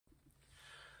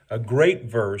A great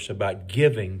verse about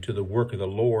giving to the work of the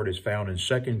Lord is found in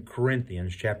 2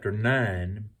 Corinthians chapter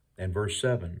 9 and verse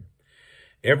 7.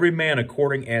 Every man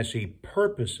according as he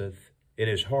purposeth in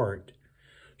his heart,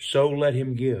 so let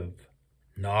him give,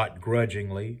 not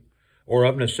grudgingly or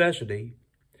of necessity,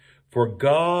 for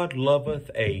God loveth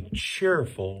a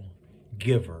cheerful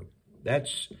giver.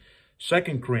 That's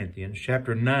 2 Corinthians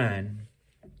chapter 9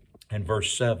 and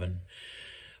verse 7.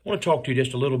 I want to talk to you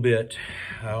just a little bit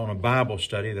on a Bible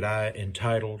study that I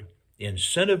entitled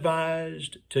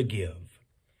Incentivized to Give.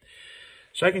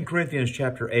 2 Corinthians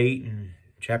chapter 8 and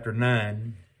chapter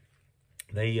 9,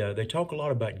 they talk a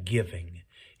lot about giving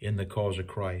in the cause of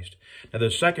Christ. Now, the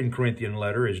 2 Corinthian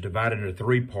letter is divided into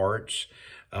three parts.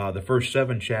 The first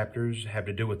 7 chapters have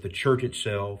to do with the church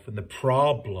itself and the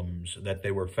problems that they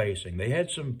were facing. They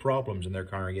had some problems in their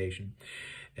congregation.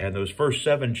 And those first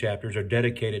 7 chapters are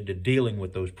dedicated to dealing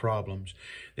with those problems.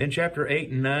 Then chapter 8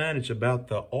 and 9, it's about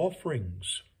the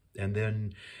offerings. And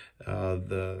then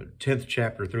the 10th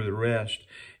chapter through the rest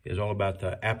is all about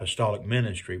the apostolic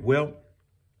ministry. Well,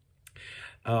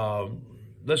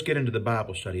 let's get into the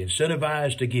Bible study.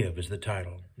 Incentivized to Give is the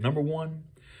title. Number 1,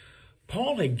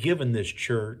 Paul had given this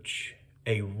church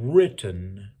a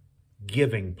written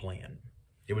giving plan.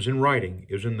 It was in writing.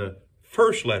 It was in the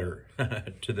first letter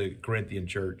to the Corinthian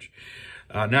church.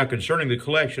 Now concerning the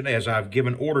collection, as I've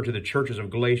given order to the churches of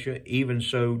Galatia, even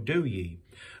so do ye.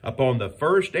 Upon the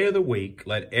first day of the week,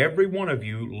 let every one of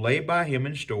you lay by him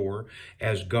in store,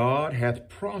 as God hath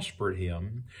prospered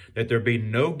him, that there be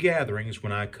no gatherings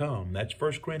when I come. That's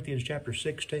 1 Corinthians chapter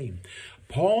 16.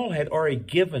 Paul had already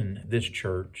given this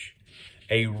church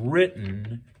a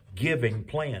written giving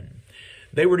plan.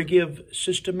 They were to give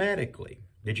systematically.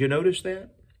 Did you notice that?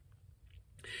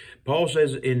 Paul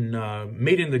says in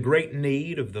meeting the great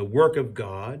need of the work of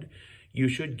God, you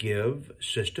should give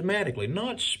systematically,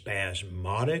 not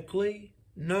spasmodically.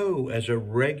 No, as a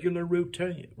regular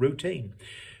routine.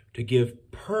 To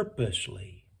give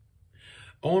purposely,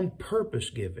 on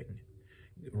purpose giving,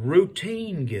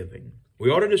 routine giving. We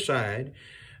ought to decide,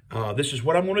 this is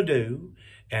what I'm going to do.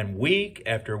 And week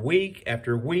after week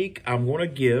after week, I'm going to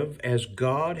give as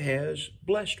God has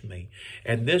blessed me.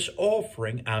 And this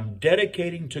offering, I'm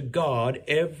dedicating to God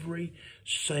every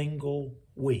single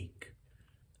week.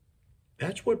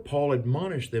 That's what Paul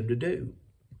admonished them to do.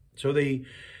 So they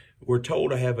were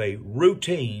told to have a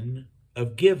routine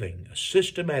of giving, a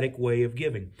systematic way of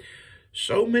giving.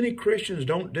 So many Christians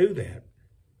don't do that.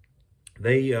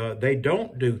 They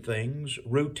don't do things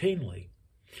routinely.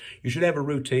 You should have a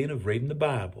routine of reading the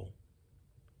Bible.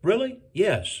 Really?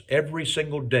 Yes. Every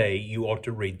single day you ought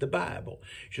to read the Bible.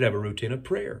 You should have a routine of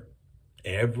prayer.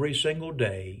 Every single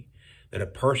day that a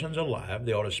person's alive,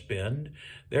 they ought to spend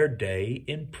their day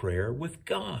in prayer with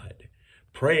God.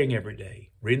 Praying every day.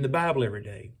 Reading the Bible every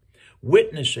day.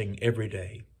 Witnessing every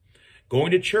day.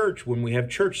 Going to church when we have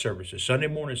church services. Sunday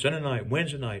morning, Sunday night,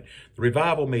 Wednesday night. The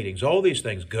revival meetings. All these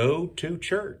things. Go to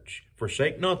church.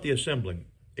 Forsake not the assembling.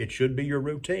 It should be your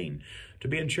routine to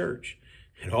be in church.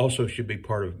 It also should be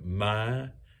part of my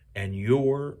and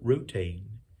your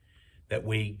routine that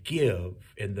we give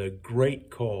in the great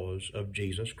cause of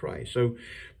Jesus Christ. So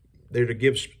they're to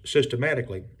give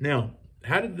systematically. Now,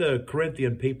 how did the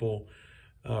Corinthian people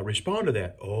respond to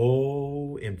that?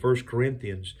 Oh, in 1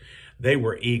 Corinthians, they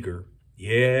were eager.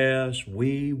 Yes,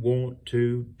 we want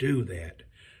to do that.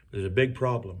 There's a big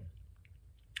problem.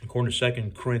 According to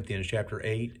 2 Corinthians chapter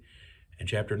 8, in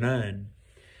chapter 9,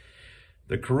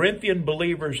 the Corinthian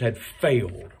believers had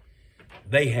failed.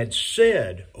 They had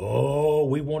said, oh,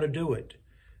 we want to do it.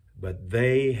 But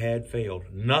they had failed.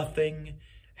 Nothing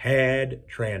had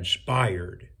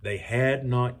transpired. They had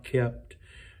not kept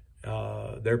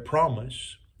their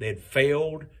promise. They had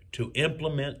failed to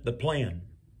implement the plan.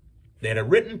 They had a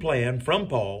written plan from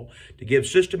Paul to give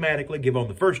systematically, give on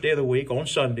the first day of the week, on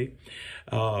Sunday,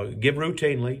 give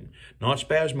routinely, not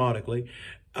spasmodically.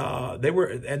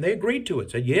 They agreed to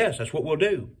it, said, yes, that's what we'll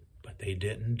do. But they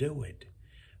didn't do it.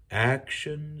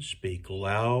 Actions speak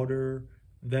louder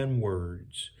than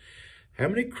words. How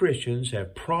many Christians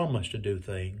have promised to do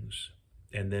things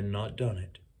and then not done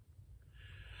it?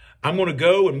 I'm going to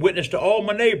go and witness to all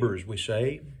my neighbors, we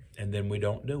say, and then we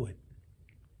don't do it.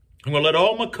 I'm going to let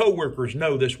all my coworkers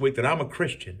know this week that I'm a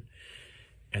Christian,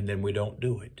 and then we don't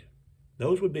do it.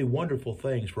 Those would be wonderful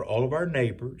things for all of our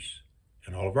neighbors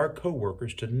and all of our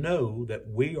coworkers to know that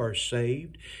we are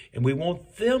saved and we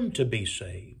want them to be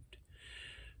saved.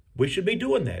 We should be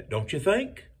doing that, don't you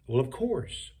think? Well, of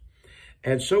course.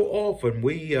 And so often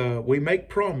we make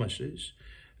promises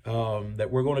that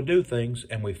we're going to do things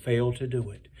and we fail to do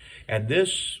it. And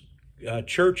this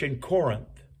church in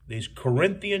Corinth, these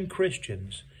Corinthian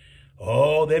Christians,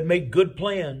 Oh, they'd make good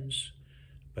plans,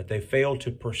 but they fail to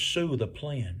pursue the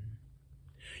plan.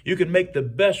 You can make the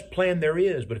best plan there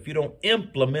is, but if you don't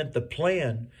implement the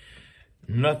plan,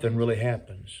 nothing really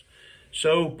happens.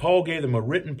 So Paul gave them a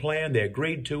written plan. They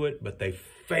agreed to it, but they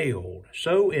failed.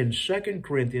 So in 2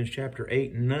 Corinthians chapter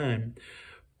 8 and 9,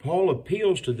 Paul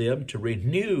appeals to them to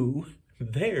renew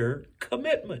their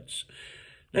commitments.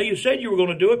 Now, you said you were going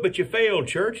to do it, but you failed,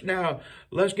 church. Now,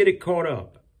 let's get it caught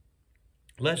up.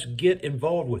 Let's get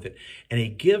involved with it. And he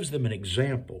gives them an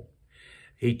example.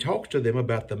 He talks to them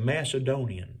about the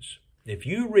Macedonians. If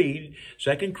you read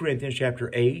 2 Corinthians chapter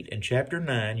 8 and chapter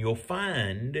 9, you'll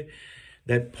find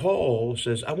that Paul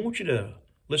says, I want you to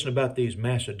listen about these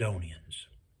Macedonians.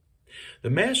 The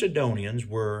Macedonians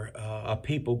were a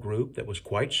people group that was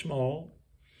quite small.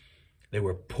 They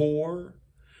were poor.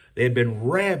 They had been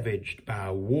ravaged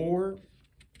by war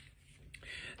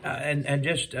and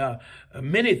just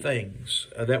many things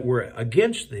that were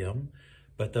against them.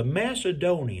 But the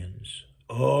Macedonians,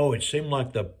 oh, it seemed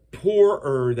like the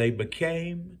poorer they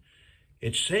became.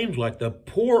 It seems like the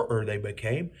poorer they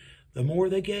became, the more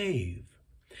they gave.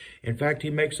 In fact, he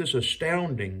makes this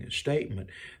astounding statement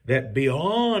that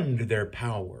beyond their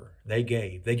power, they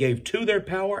gave. They gave to their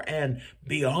power and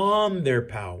beyond their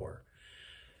power.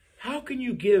 How can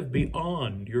you give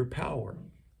beyond your power?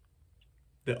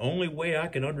 The only way I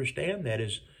can understand that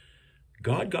is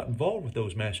God got involved with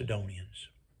those Macedonians.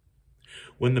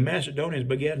 When the Macedonians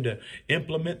began to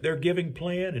implement their giving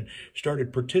plan and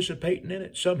started participating in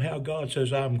it, somehow God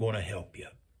says, I'm going to help you.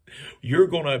 You're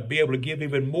going to be able to give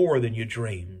even more than you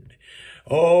dreamed.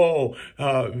 Oh,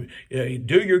 do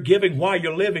your giving while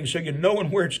you're living so you're knowing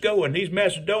where it's going. These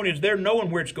Macedonians, they're knowing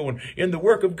where it's going in the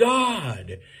work of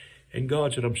God. And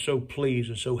God said, I'm so pleased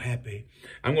and so happy.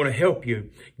 I'm going to help you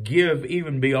give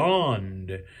even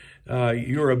beyond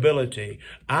your ability.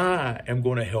 I am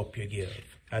going to help you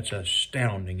give. That's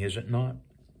astounding, is it not?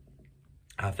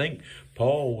 I think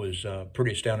Paul was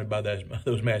pretty astounded by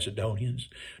those Macedonians.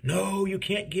 No, you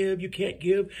can't give. You can't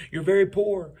give. You're very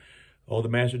poor. Oh, the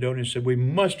Macedonians said, we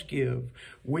must give.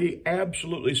 We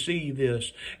absolutely see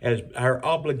this as our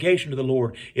obligation to the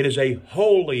Lord. It is a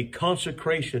holy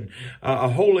consecration, a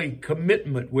holy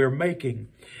commitment we're making.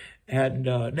 And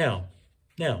now,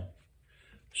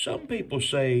 some people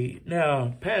say,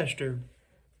 now, Pastor,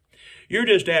 you're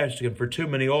just asking for too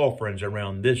many offerings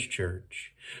around this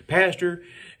church. Pastor,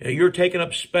 you're taking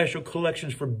up special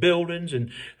collections for buildings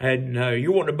and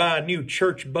you want to buy a new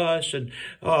church bus. And,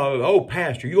 oh,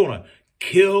 Pastor, you're going to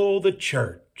kill the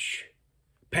church.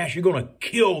 Pastor, you're going to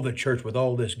kill the church with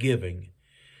all this giving.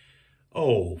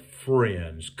 Oh,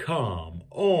 friends, come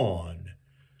on.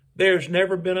 There's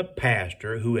never been a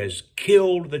pastor who has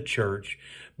killed the church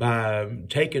by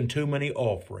taking too many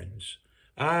offerings.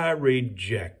 I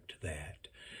reject that.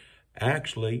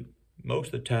 Actually, most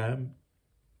of the time,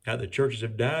 how the churches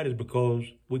have died is because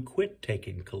we quit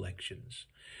taking collections.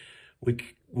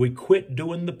 We quit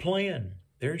doing the plan.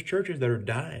 There's churches that are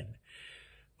dying.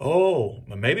 Oh,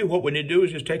 maybe what we need to do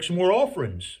is just take some more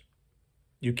offerings.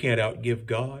 You can't outgive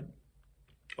God.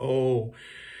 Oh,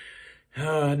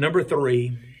 number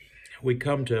 3, we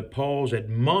come to Paul's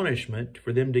admonishment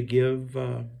for them to give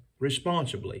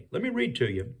responsibly. Let me read to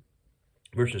you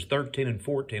verses 13 and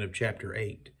 14 of chapter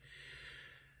 8.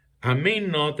 I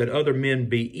mean not that other men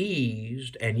be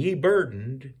eased and ye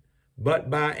burdened, but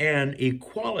by an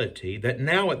equality, that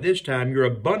now at this time your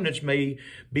abundance may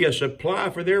be a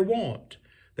supply for their want,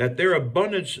 that their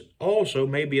abundance also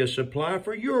may be a supply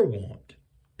for your want,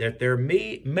 that there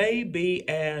may be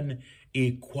an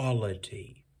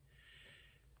equality.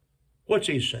 What's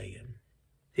he saying?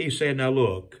 He's saying, now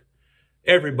look,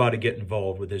 everybody get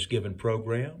involved with this giving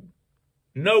program.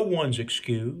 No one's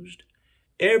excused.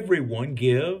 Everyone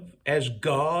give as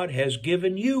God has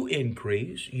given you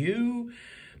increase. You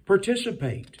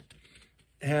participate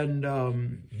and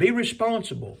be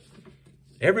responsible.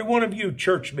 Every one of you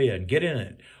church men, get in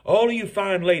it. All of you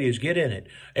fine ladies, get in it.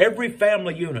 Every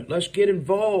family unit, let's get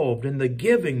involved in the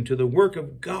giving to the work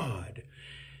of God.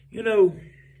 You know,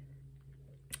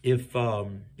 if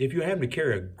you happen to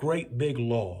carry a great big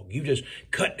log, you just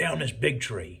cut down this big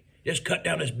tree. Just cut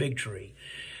down this big tree.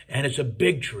 And it's a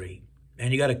big tree.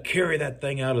 And you got to carry that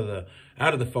thing out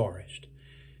of the forest.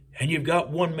 And you've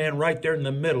got one man right there in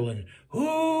the middle, and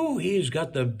he's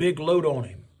got the big load on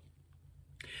him.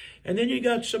 And then you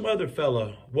got some other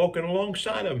fella walking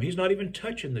alongside of him. He's not even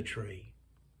touching the tree.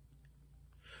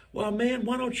 Well, man,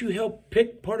 why don't you help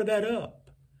pick part of that up?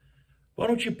 Why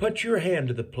don't you put your hand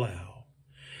to the plow?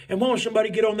 And why don't somebody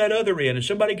get on that other end and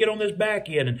somebody get on this back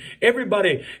end and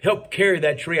everybody help carry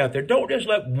that tree out there? Don't just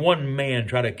let one man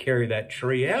try to carry that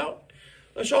tree out.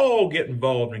 Let's all get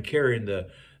involved in carrying the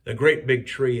great big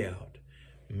tree out.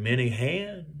 Many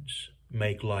hands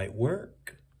make light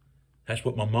work. That's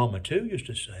what my mama too used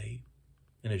to say.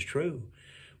 And it's true.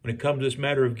 When it comes to this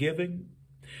matter of giving,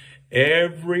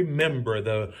 every member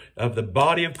of the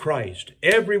body of Christ,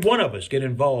 every one of us get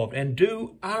involved and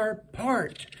do our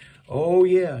part. Oh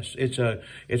yes, it's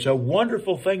a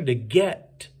wonderful thing to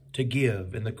get to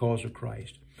give in the cause of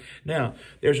Christ. Now,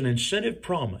 there's an incentive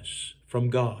promise from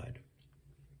God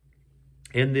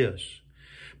in this.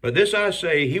 But this I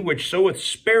say, he which soweth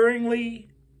sparingly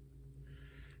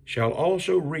shall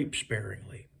also reap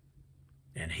sparingly.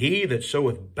 And he that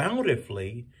soweth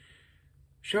bountifully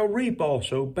shall reap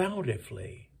also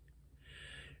bountifully.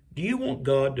 Do you want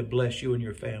God to bless you and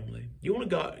your family? Do you want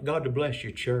God to bless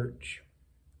your church?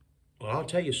 Well, I'll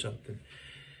tell you something.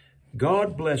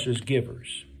 God blesses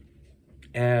givers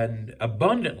and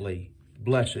abundantly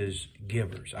blesses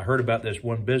givers. I heard about this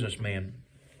one businessman.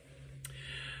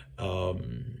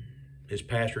 His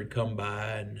pastor had come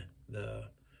by, and the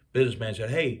businessman said,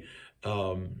 hey,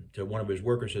 to one of his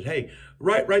workers, said, hey,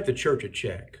 write the church a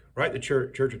check. Write the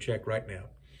church a check right now.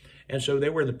 And so they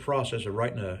were in the process of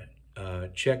writing a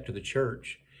check to the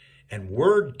church, and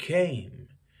word came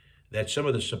that some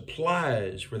of the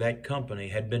supplies for that company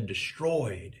had been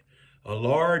destroyed. A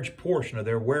large portion of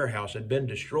their warehouse had been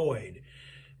destroyed.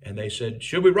 And they said,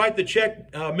 should we write the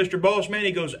check, Mr. Bossman?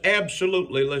 He goes,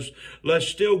 absolutely. Let's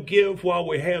still give while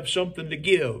we have something to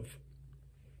give.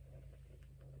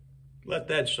 Let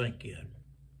that sink in.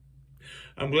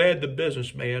 I'm glad the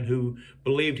businessman who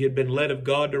believed he had been led of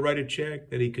God to write a check,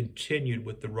 that he continued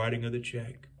with the writing of the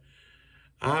check.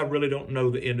 I really don't know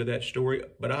the end of that story,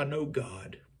 but I know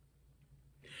God.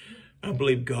 I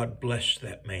believe God blessed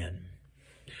that man.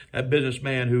 That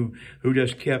businessman who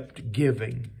just kept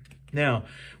giving. Now,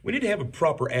 we need to have a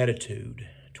proper attitude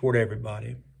toward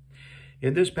everybody.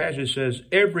 In this passage it says,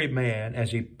 every man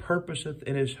as he purposeth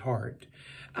in his heart.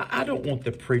 I don't want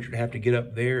the preacher to have to get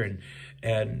up there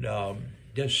and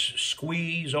just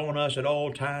squeeze on us at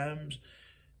all times.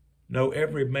 No,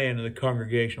 every man in the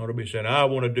congregation ought to be saying, I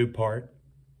want to do part.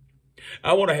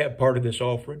 I want to have part of this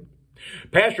offering.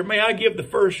 Pastor, may I give the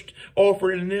first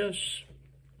offering in this?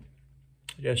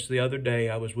 Just the other day,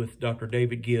 I was with Dr.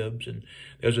 David Gibbs, and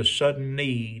there's a sudden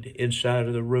need inside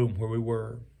of the room where we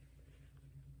were.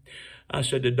 I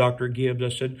said to Dr. Gibbs, I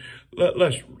said,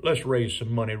 let's raise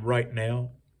some money right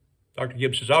now. Dr.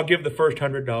 Gibbs says, I'll give the first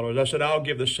 $100. I said, I'll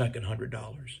give the second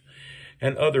 $100.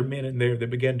 And other men in there, they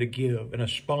began to give, and a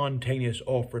spontaneous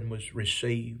offering was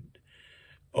received.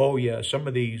 Oh, yeah, some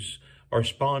of these are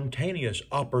spontaneous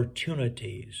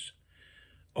opportunities.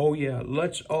 Oh, yeah,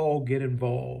 let's all get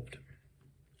involved.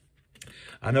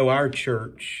 I know our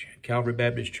church, Calvary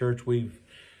Baptist Church, we've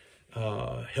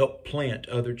helped plant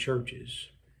other churches.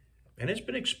 And it's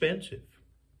been expensive.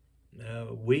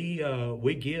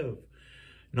 We give,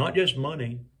 not just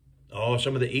money. Oh,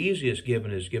 some of the easiest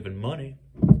giving is giving money.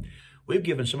 We've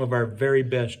given some of our very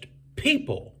best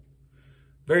people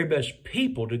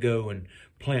to go and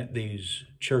plant these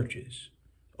churches.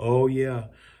 Oh, yeah,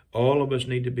 all of us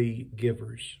need to be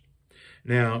givers.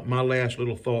 Now, my last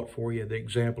little thought for you, the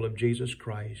example of Jesus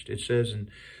Christ. It says in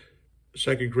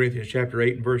 2 Corinthians chapter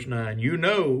 8 and verse 9, you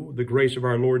know the grace of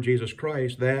our Lord Jesus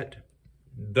Christ, that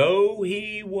though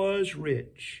he was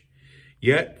rich,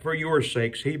 yet for your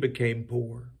sakes he became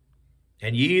poor,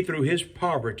 and ye through his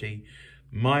poverty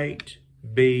might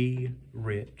be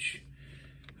rich.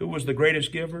 Who was the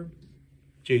greatest giver?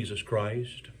 Jesus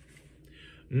Christ.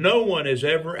 No one has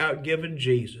ever outgiven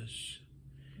Jesus.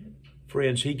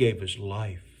 Friends, he gave his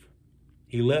life.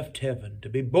 He left heaven to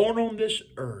be born on this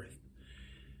earth.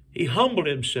 He humbled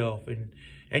himself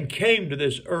and came to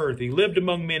this earth. He lived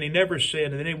among men. He never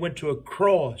sinned. And then he went to a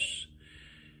cross.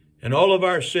 And all of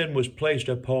our sin was placed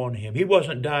upon him. He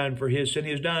wasn't dying for his sin.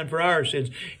 He was dying for our sins.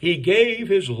 He gave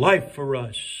his life for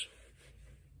us.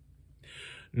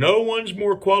 No one's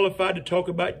more qualified to talk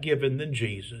about giving than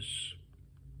Jesus.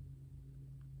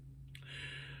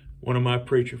 One of my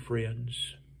preacher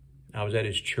friends, I was at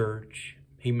his church.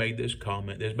 He made this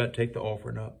comment. They was about to take the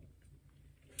offering up.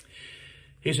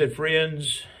 He said,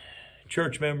 friends,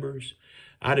 church members,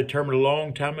 I determined a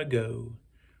long time ago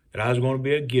that I was going to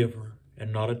be a giver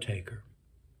and not a taker.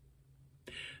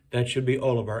 That should be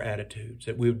all of our attitudes,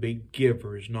 that we would be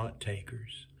givers, not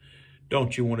takers.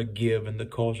 Don't you want to give in the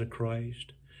cause of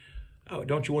Christ? Oh,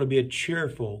 don't you want to be a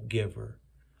cheerful giver?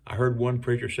 I heard one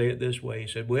preacher say it this way. He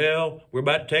said, well, we're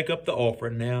about to take up the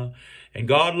offering now, and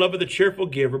God loveth a cheerful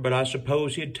giver, but I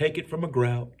suppose he'd take it from a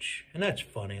grouch. And that's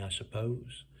funny, I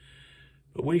suppose.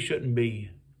 But we shouldn't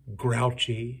be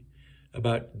grouchy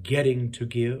about getting to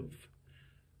give.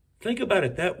 Think about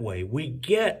it that way. We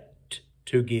get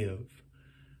to give.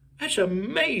 That's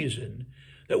amazing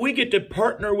that we get to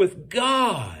partner with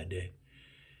God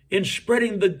in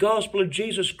spreading the gospel of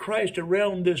Jesus Christ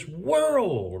around this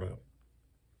world.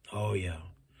 Oh, yeah.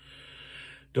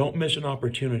 Don't miss an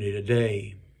opportunity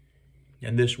today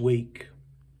and this week.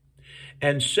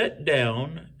 And sit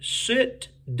down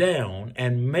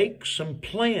and make some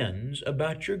plans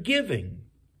about your giving.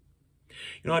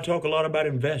 You know, I talk a lot about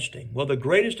investing. Well, the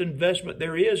greatest investment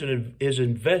there is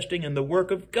investing in the work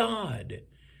of God.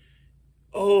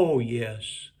 Oh,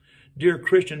 yes. Dear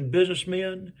Christian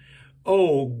businessmen,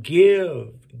 oh,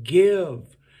 give.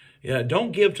 Yeah,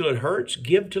 don't give till it hurts.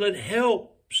 Give till it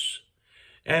helps.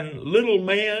 And little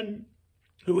man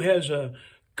who has a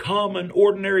common,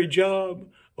 ordinary job,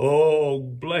 oh,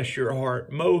 bless your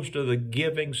heart. Most of the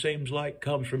giving seems like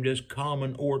comes from just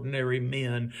common, ordinary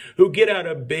men who get out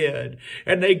of bed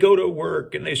and they go to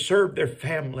work and they serve their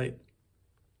family.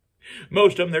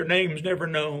 Most of them, their name's never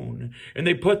known. And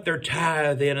they put their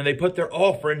tithe in and they put their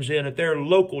offerings in at their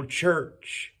local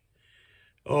church.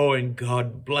 Oh, and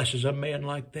God blesses a man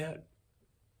like that.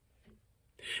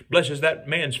 Blesses that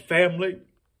man's family.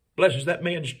 Blesses that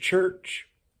man's church.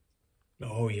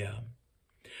 Oh, yeah.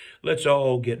 Let's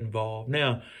all get involved.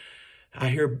 Now, I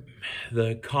hear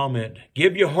the comment,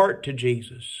 give your heart to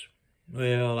Jesus.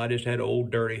 Well, I just had an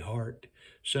old dirty heart,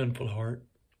 sinful heart.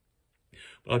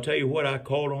 But I'll tell you what, I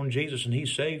called on Jesus and he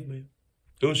saved me.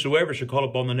 Whosoever shall call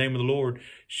upon the name of the Lord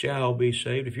shall be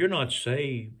saved. If you're not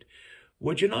saved,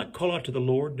 would you not call out to the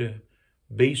Lord to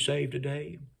be saved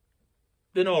today?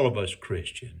 Then all of us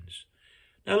Christians.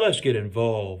 Now let's get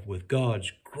involved with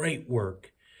God's great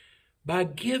work by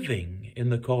giving in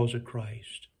the cause of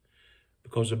Christ.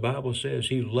 Because the Bible says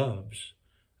he loves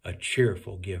a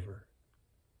cheerful giver.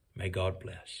 May God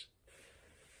bless.